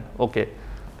summation, okay.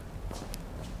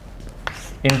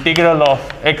 Integral of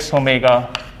x omega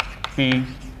P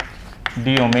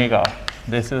d omega.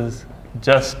 This is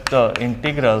just the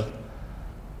integral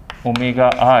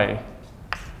omega I,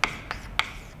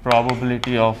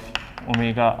 probability of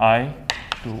omega I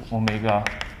to omega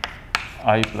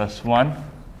I plus 1.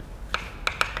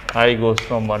 I goes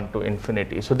from 1 to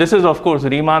infinity. So this is of course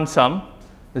Riemann sum.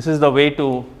 This is the way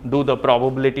to do the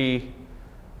probability,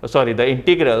 the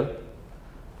integral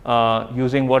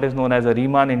using what is known as a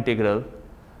Riemann integral.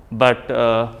 But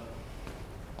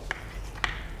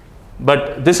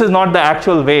this is not the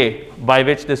actual way by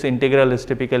which this integral is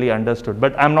typically understood.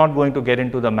 But I'm not going to get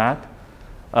into the math.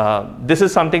 This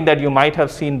is something that you might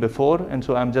have seen before, and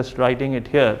so I'm just writing it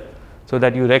here so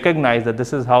that you recognize that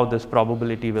this is how this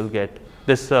probability will get,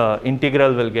 this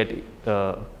integral will get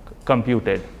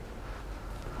computed.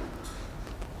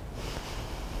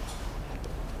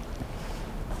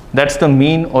 That's the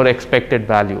mean or expected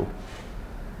value.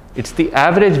 It's the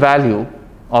average value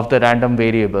of the random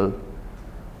variable.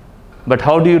 But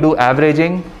how do you do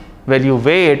averaging? Well, you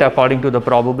weigh it according to the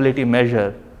probability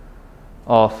measure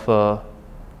of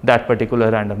that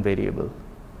particular random variable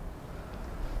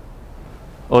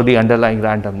or the underlying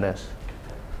randomness.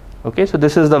 Okay, so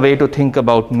this is the way to think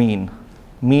about mean.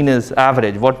 Mean is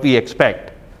average, what we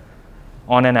expect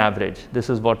on an average. This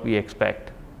is what we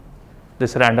expect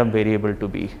this random variable to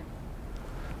be.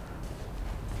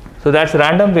 So that's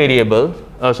random variable,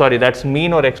 that's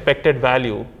mean or expected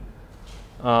value.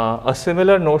 A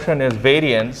similar notion is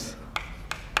variance,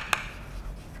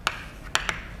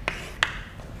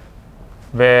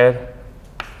 where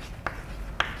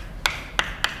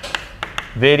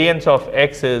variance of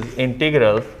x is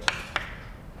integral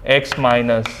x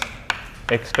minus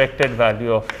expected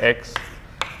value of x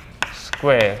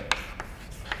square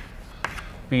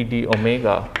p d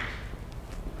omega.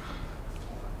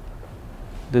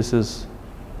 This is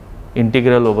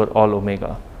integral over all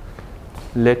omega.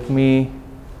 Let me,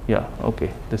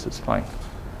 this is fine.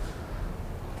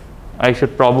 I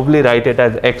should probably write it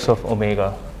as x of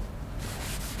omega.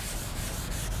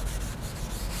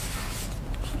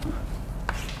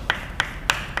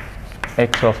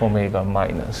 X of omega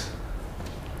minus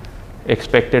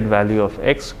expected value of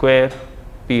x square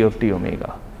p of d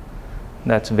omega.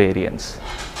 That's variance.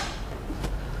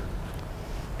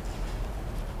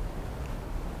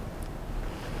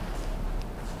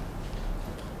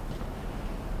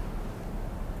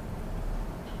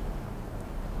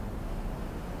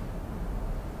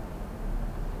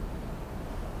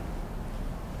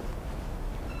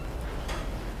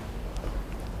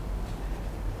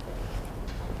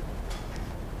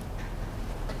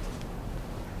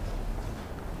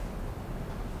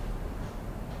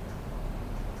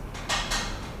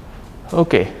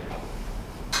 Okay.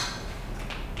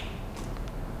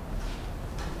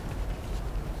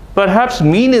 Perhaps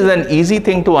mean is an easy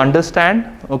thing to understand.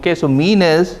 Okay, so mean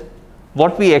is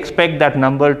what we expect that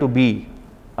number to be,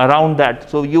 around that.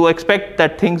 So you expect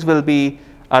that things will be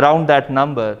around that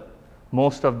number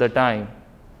most of the time.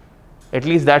 At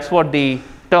least that's what the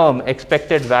term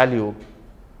expected value,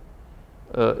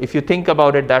 if you think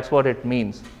about it, that's what it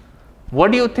means.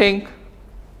 What do you think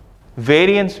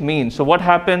variance means? So what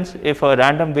happens if a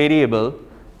random variable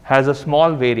has a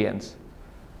small variance?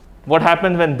 What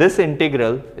happens when this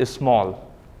integral is small?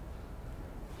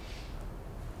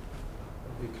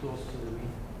 Be close to the mean.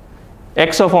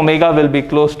 X of omega will be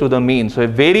close to the mean. So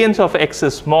if variance of x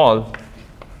is small,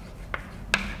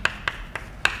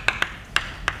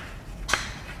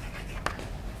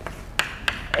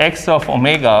 x of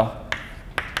omega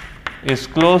is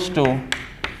close to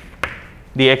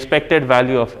the expected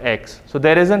value of x. So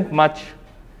there isn't much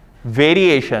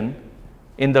variation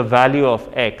in the value of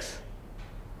x,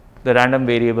 the random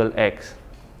variable x.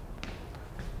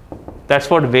 That's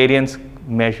what variance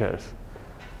measures.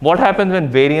 What happens when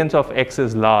variance of x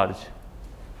is large?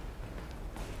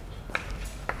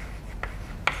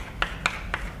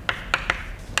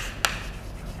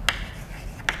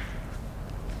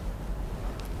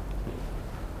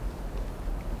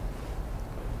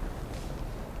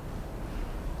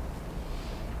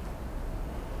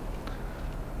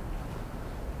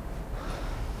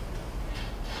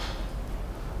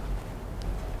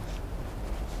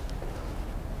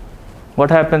 What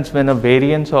happens when a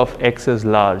variance of x is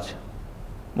large?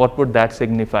 What would that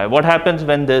signify? What happens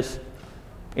when this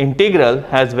integral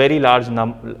has very large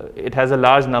number? It has a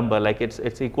large number, like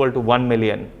it's equal to 1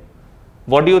 million.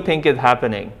 What do you think is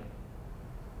happening?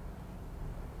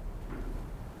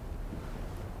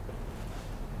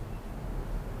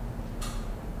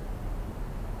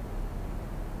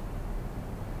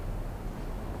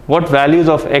 What values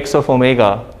of x of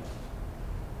omega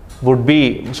would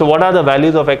be, so what are the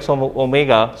values of x of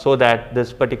omega so that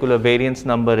this particular variance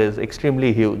number is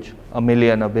extremely huge, a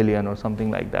million, a billion, or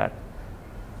something like that?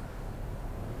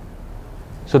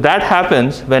 So that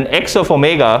happens when x of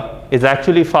omega is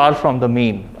actually far from the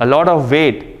mean. A lot of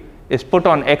weight is put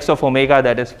on x of omega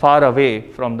that is far away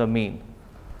from the mean.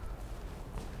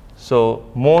 So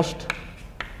most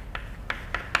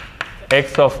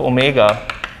x of omega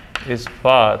is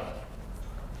far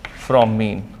from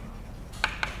mean,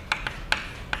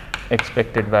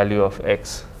 expected value of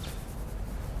x.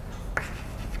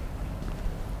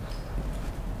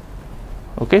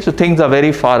 Okay, so things are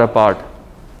very far apart.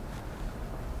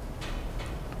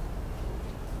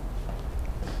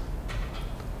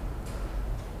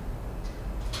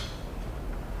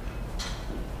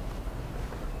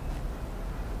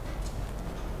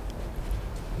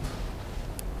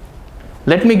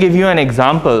 Let me give you an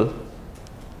example.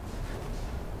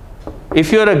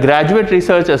 If you're a graduate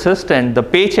research assistant, the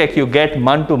paycheck you get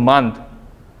month to month,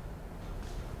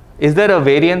 is there a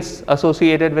variance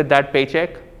associated with that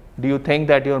paycheck? Do you think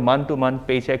that your month to month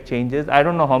paycheck changes? I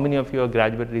don't know how many of you are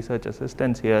graduate research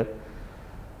assistants here,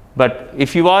 but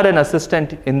if you are an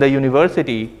assistant in the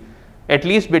university, at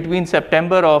least between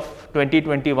September of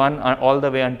 2021 all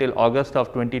the way until August of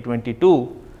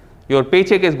 2022, your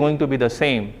paycheck is going to be the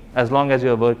same as long as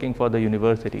you're working for the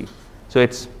university. So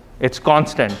it's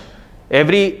constant.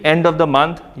 Every end of the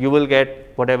month, you will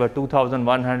get whatever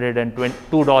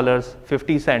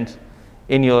 $2,122.50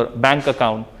 in your bank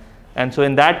account. And so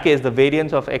in that case, the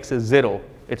variance of x is 0.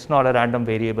 It's not a random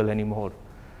variable anymore.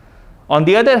 On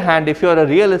the other hand, if you're a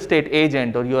real estate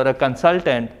agent, or you're a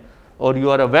consultant, or you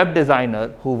are a web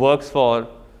designer who works for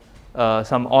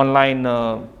some online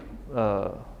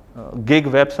gig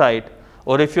website,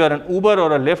 or if you're an Uber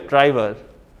or a Lyft driver,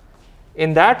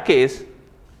 in that case,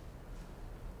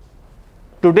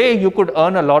 today you could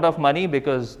earn a lot of money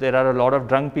because there are a lot of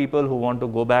drunk people who want to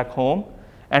go back home,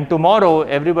 and tomorrow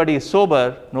everybody is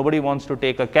sober, nobody wants to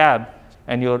take a cab,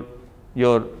 and your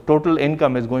total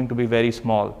income is going to be very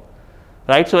small,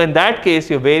 right? So in that case,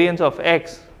 your variance of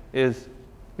x is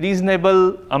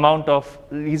reasonable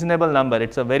number.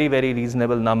 It's a very, very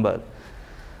reasonable number.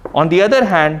 On the other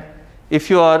hand, if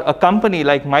you are a company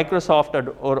like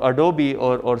Microsoft or Adobe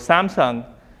or Samsung,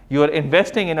 you are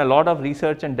investing in a lot of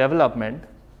research and development,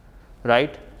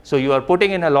 right? So you are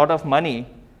putting in a lot of money,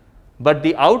 but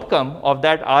the outcome of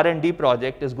that R&D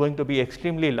project is going to be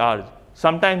extremely large.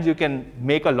 Sometimes you can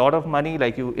make a lot of money,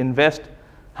 like you invest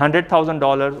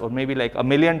 $100,000 or maybe like $1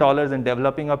 million in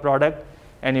developing a product,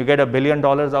 and you get $1 billion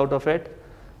out of it.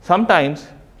 Sometimes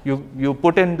you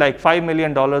put in like $5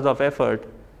 million of effort,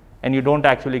 and you don't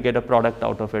actually get a product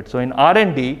out of it. So in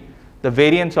R&D, the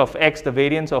variance of X, the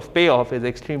variance of payoff is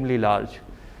extremely large.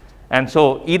 And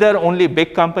so either only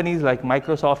big companies like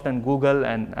Microsoft and Google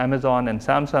and Amazon and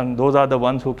Samsung, those are the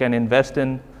ones who can invest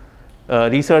in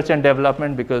research and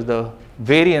development because the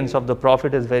variance of the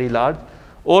profit is very large,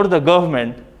 or the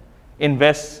government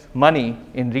invests money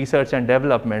in research and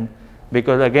development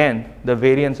because, again, the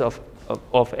variance of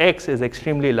X is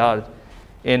extremely large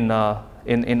in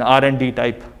R&D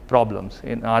type problems,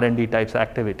 in R&D types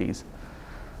activities.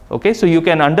 Okay, so you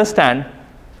can understand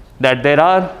that there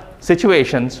are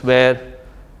situations where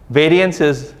variance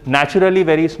is naturally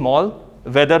very small,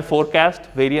 weather forecast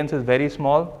variance is very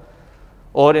small,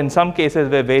 or in some cases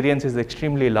where variance is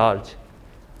extremely large,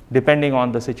 depending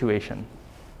on the situation.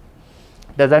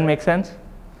 Does that make sense?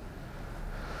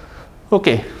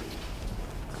 Okay.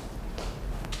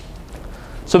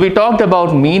 So we talked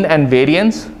about mean and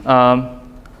variance.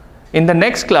 In the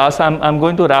next class, I'm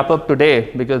going to wrap up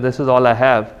today because this is all I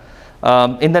have.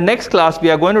 In the next class, we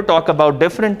are going to talk about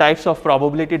different types of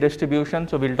probability distribution.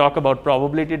 So we'll talk about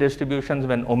probability distributions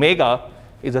when omega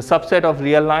is a subset of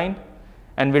real line,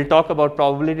 and we'll talk about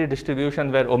probability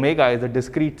distributions where omega is a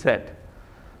discrete set.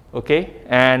 Okay,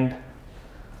 and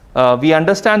we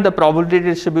understand the probability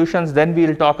distributions, then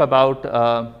we'll talk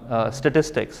about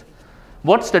statistics.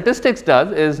 What statistics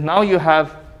does is now you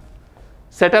have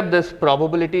set up this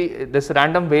probability, this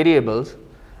random variables.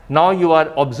 Now you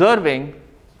are observing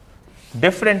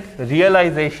different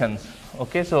realizations.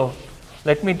 Okay, so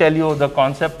let me tell you the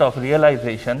concept of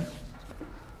realization.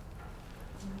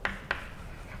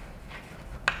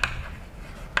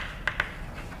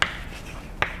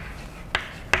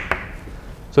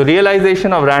 So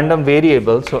realization of random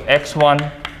variables, so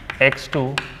x1,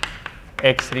 x2,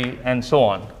 x3, and so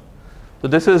on. So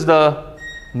this is the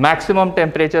maximum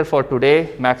temperature for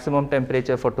today, maximum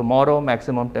temperature for tomorrow,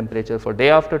 maximum temperature for day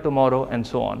after tomorrow, and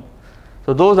so on.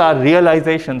 So those are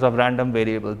realizations of random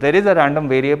variables. There is a random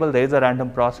variable, there is a random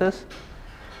process,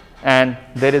 and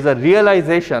there is a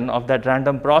realization of that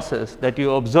random process that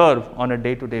you observe on a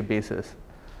day-to-day basis.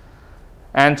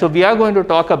 And so we are going to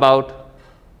talk about,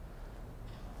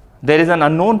 there is an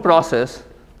unknown process,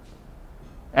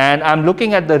 and I'm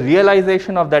looking at the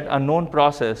realization of that unknown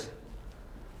process.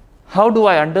 How do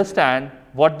I understand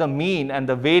what the mean and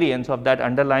the variance of that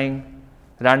underlying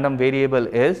random variable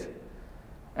is?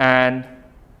 And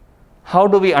how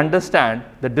do we understand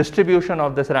the distribution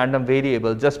of this random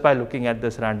variable just by looking at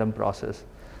this random process?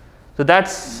 So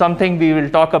that's something we will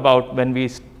talk about when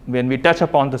we touch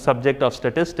upon the subject of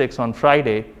statistics on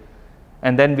Friday,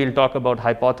 and then we'll talk about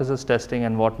hypothesis testing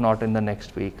and whatnot in the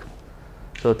next week.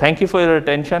 So thank you for your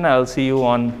attention. I'll see you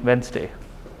on Wednesday.